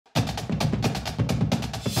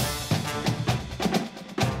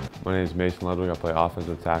My name is Mason Ludwig. I play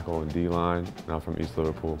offensive tackle and D-line, and I'm from East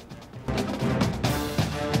Liverpool.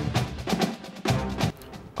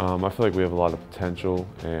 I feel like we have a lot of potential,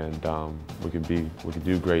 and we can do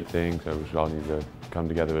great things. We should all need to come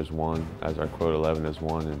together as one, as our quote 11 is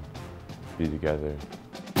one, and be together.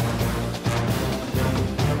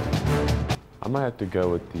 I might have to go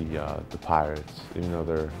with the Pirates, even though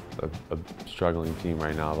they're a struggling team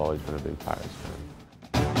right now. I've always been a big Pirates fan.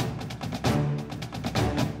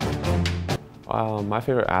 My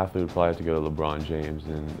favorite athlete would probably have to go to LeBron James,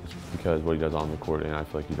 and it's because what he does on the court, and I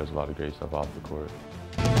feel like he does a lot of great stuff off the court.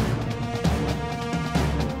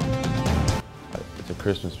 It's a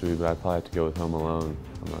Christmas movie, but I'd probably have to go with Home Alone.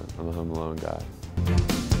 I'm a Home Alone guy.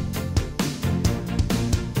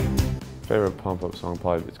 Favorite pump-up song,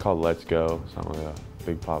 probably, it's called Let's Go. It's not really a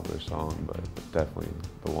big popular song, but it's definitely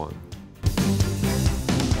the one.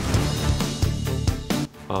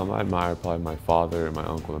 I admire probably my father and my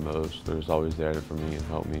uncle the most. They're just always there for me and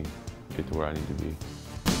help me get to where I need to be.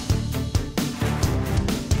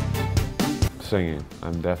 Singing.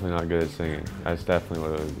 I'm definitely not good at singing. That's definitely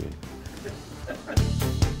what it would be.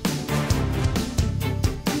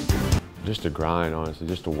 Just to grind, honestly,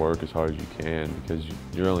 just to work as hard as you can, because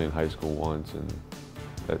you're only in high school once, and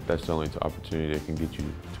that's the only opportunity that can get you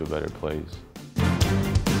to a better place.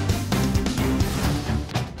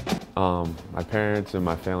 My parents and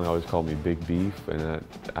my family always called me Big Beef, and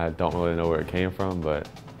I don't really know where it came from, but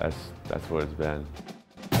that's what it's been.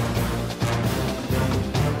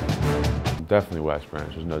 Definitely West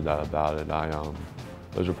Branch, there's no doubt about it.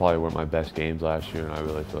 Those were probably my best games last year, and I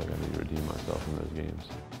really feel like I need to redeem myself in those games.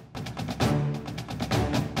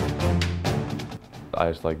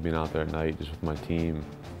 I just like being out there at night just with my team,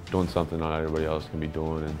 doing something not everybody else can be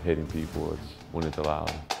doing, and hitting people when it's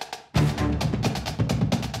allowed.